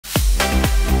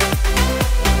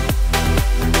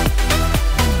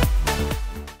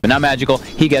now Magical,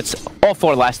 he gets all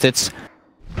 4 last hits.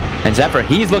 And Zephyr,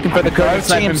 he's looking for the courier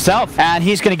sniper himself. And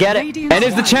he's going to get it. And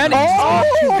is the chant. Oh,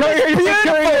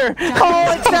 beautiful.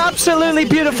 Oh, it's absolutely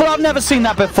beautiful. I've never seen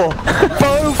that before.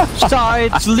 Both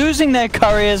sides losing their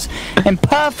couriers in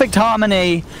perfect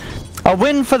harmony. A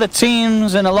win for the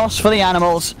teams and a loss for the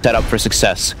animals. Set up for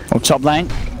success. Oh, top lane.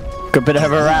 Good bit of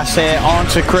harass here.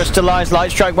 Onto Crystallize.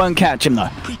 Light Strike won't catch him though.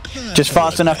 Just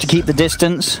fast enough to keep the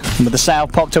distance. And with the sail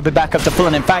popped up, back up to full.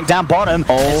 And in fact, down bottom,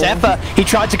 Zephyr. He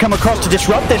tried to come across to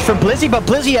disrupt this from Blizzy, but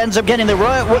Blizzy ends up getting the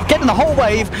whole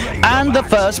wave and the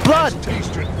first blood.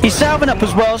 He's salving up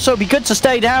as well, so it'd be good to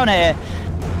stay down here.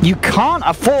 You can't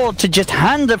afford to just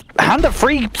hand a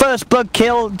free first blood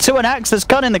kill to an Axe that's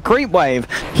cut in the creep wave.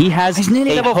 He's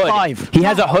nearly level hood. 5. He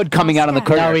has a hood coming out on the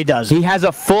courier. No, he does. He has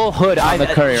a full hood on the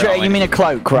courier. Jay, you mean a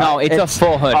cloak, right? No, it's a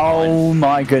full hood. Oh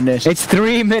my goodness. It's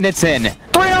 3 minutes in.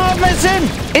 3.5 minutes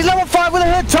in! He's level 5 with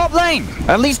a hood top lane.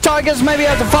 At least Tigers may be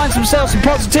able to find themselves some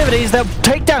positivities. They'll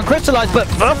take down Crystallize, but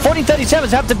 4037s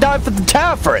have to die for the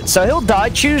tower for it. So he'll die.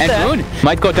 Choose there. And Moon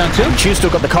might go down too. Choose still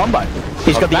got the combo.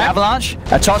 He's got the avalanche,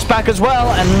 a toss back as well,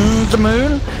 and the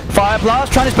Moon. Fire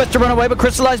blast, trying his best to run away, but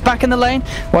Crystallize back in the lane.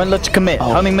 Won't look to commit.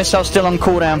 Homing missile still on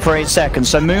cooldown for 8 seconds,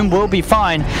 so Moon will be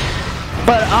fine.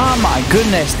 But oh my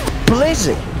goodness,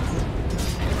 Blizzy.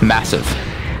 Massive.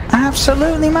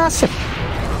 Absolutely massive.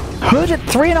 Hood at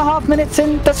 3.5 minutes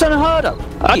in, that's unheard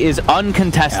of. He is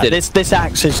uncontested. Yeah, this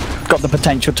Axe has got the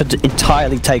potential to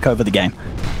entirely take over the game.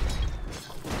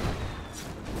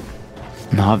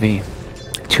 Navi.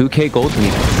 2k gold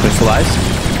lead. Crystallize.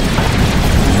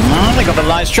 They got the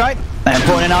light strike. And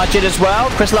point in Archit as well.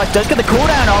 Crystallize does get the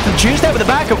cooldown off, and Tuesday with the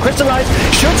backup. Crystallize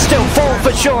should still fall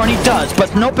for sure, and he does,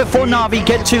 but not before Navi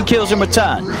get 2 kills in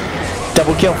return.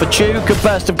 Double kill for Chu, good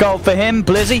burst of gold for him.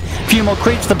 Blizzy, few more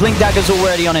creeps, the Blink Dagger's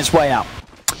already on his way out.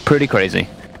 Pretty crazy.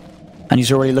 And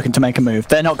he's already looking to make a move.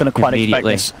 They're not going to quite expect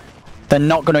this. They're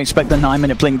not going to expect the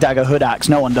 9-minute Blink Dagger hood Axe,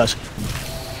 no one does.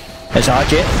 There's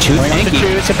Archit,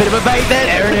 it's a bit of a bait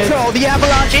there it is. The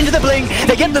avalanche into the blink,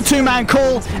 they get the 2-man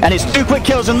call, and it's 2 quick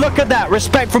kills, and look at that,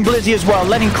 respect from Blizzy as well,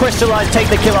 letting Crystallize take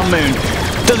the kill on Moon.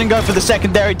 Doesn't go for the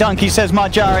secondary dunk, he says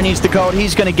Marjara needs the gold,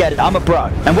 he's gonna get it, I'm a bro.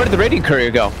 And where did the Radiant Courier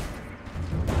go?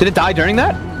 Did it die during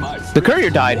that? The Courier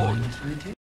died.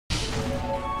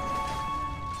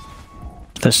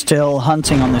 They're still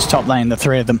hunting on this top lane, the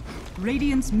 3 of them.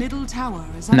 Radiant's middle tower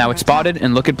is now it's spotted,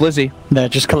 and look at Blizzy. They're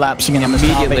just collapsing in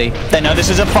immediately. They know this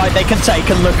is a fight they can take,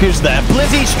 and look who's there.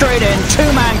 Blizzy straight in,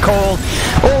 2-man call.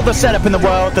 All the setup in the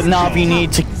world that Navi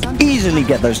need to easily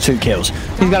get those 2 kills.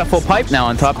 He's got a full pipe now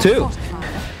on top too.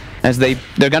 As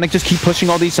they're gonna just keep pushing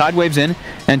all these side waves in,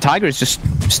 and Tiger is just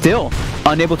still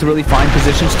unable to really find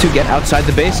positions to get outside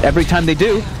the base. Every time they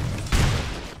do,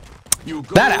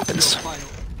 that happens.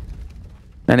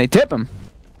 And they tip him.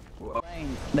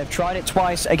 They've tried it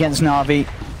twice against Navi.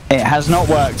 It has not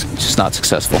worked. It's just not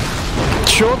successful.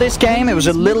 Sure, this game it was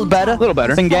a little better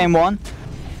than game 1,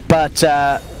 but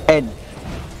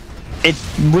it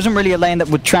wasn't really a lane that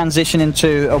would transition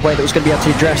into a way that was going to be able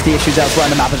to address the issues elsewhere on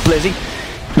the map. As Blizzy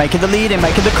making the lead and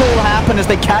making the call happen as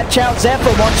they catch out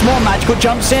Zephyr once more. Magical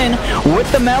jumps in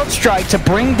with the melt strike to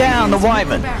bring down the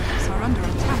Wyvern.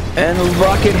 And the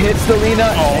rocket hits the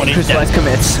Lina. Oh, and Crystallize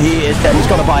commits. He is dead. He's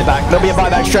got a buyback. There'll be a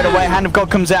buyback straight away. Hand of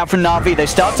God comes out from Navi. They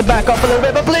start to back off a little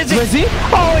bit, but Blizzy.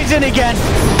 Oh, he's in again.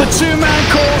 The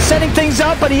 2-man call, setting things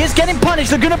up, but he is getting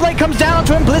punished. The Gunner Blade comes down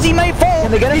onto him. Blizzy may fall.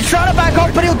 He's trying to back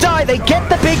off, but he'll die. They get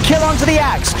the big kill onto the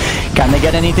Axe. Can they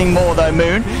get anything more, though?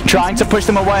 Moon trying to push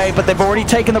them away, but they've already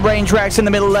taken the range racks in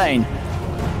the middle lane.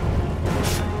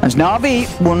 As Navi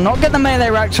will not get the melee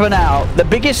racks for now. The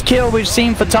biggest kill we've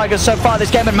seen for Tigers so far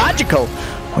this game, and Magical,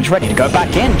 who's ready to go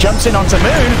back in, jumps in onto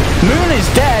Moon. Moon is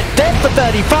dead for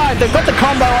 35. They've got the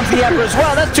combo onto the Emperor as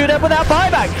well. That's 2 dead without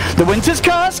buyback. The Winter's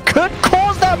Curse could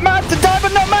cause that man to die,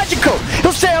 but not Magical.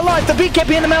 He'll stay alive. The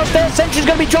BKB in the mail there. Sentry's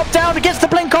going to be dropped down against the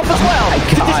blink off as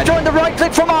well. Destroying the right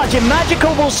click from Archie.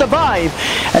 Magical will survive,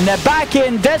 and they're back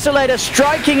in. Desolator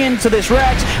striking into this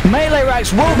Rex. Melee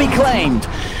Rex will be claimed.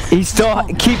 He's still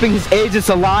keeping his Aegis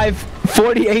alive,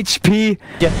 40 HP.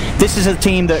 Yeah, this is a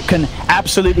team that can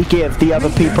absolutely give the other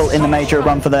people in the major a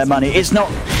run for their money. It's not,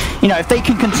 you know, if they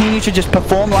can continue to just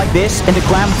perform like this in the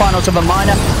grand finals of a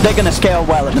minor, they're going to scale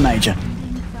well at the major.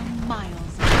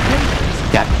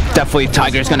 Yeah, definitely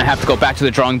Tiger's going to have to go back to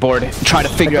the drawing board, try to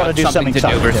figure out something to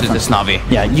do versus this Navi.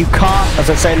 Yeah, you can't, as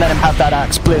I say, let him have that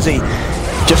Axe. Blizzy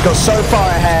just got so far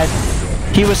ahead.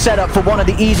 He was set up for one of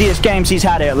the easiest games he's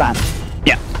had here at LAN.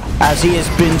 Yeah. As he has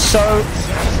been so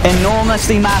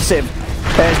enormously massive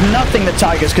There's nothing that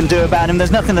Tigers can do about him.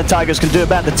 There's nothing that Tigers can do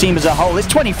about the team as a whole. It's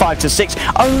 25-6,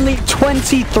 only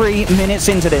 23 minutes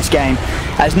into this game,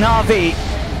 as NAVI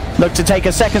look to take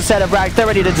a second set of rags. They're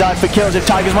ready to dive for kills if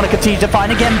Tigers want to continue to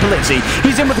find. Again, Blizzy.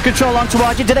 He's in with the control onto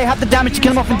Arjit. Do they have the damage to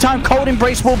kill him off in time? Cold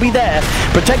Embrace will be there,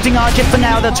 protecting Arjit for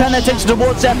now. They'll turn their attention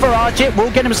towards Zephyr. Arjit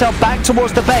will get himself back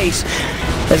towards the base.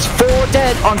 There's 4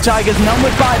 dead on Tigers, none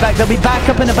with buyback. They'll be back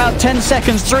up in about 10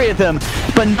 seconds, 3 of them,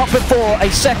 but not before a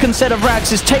second set of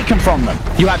rags is taken from them.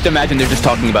 You have to imagine they're just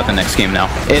talking about the next game now.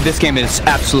 This game is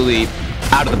absolutely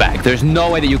out of the bag. There's no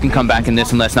way that you can come back in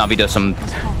this unless Navi does some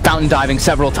fountain diving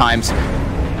several times.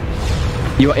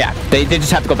 They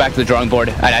just have to go back to the drawing board,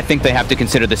 and I think they have to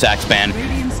consider this axe ban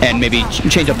and maybe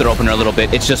change up their opener a little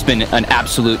bit. It's just been an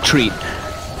absolute treat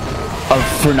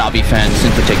for Navi fans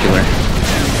in particular.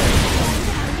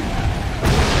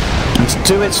 And to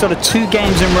do it sort of 2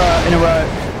 games in a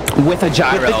row with a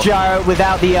gyro. With the gyro,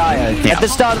 without the IO. Yeah. At the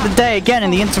start of the day, again,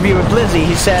 in the interview with Blizzy,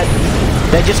 he said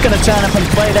they're just going to turn up and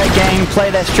play their game,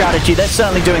 play their strategy. They're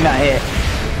certainly doing that here.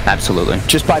 Absolutely.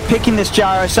 Just by picking this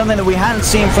gyro, something that we hadn't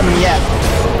seen from them yet,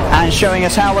 and showing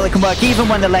us how well it can work even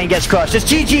when the lane gets crushed. As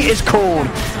GG is called,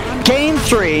 Game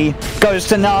 3 goes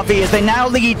to Navi as they now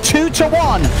lead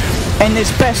 2-1 in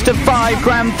this best-of-5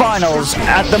 Grand Finals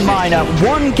at the minor.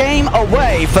 1 game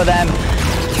away for them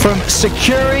from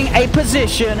securing a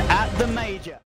position at the major.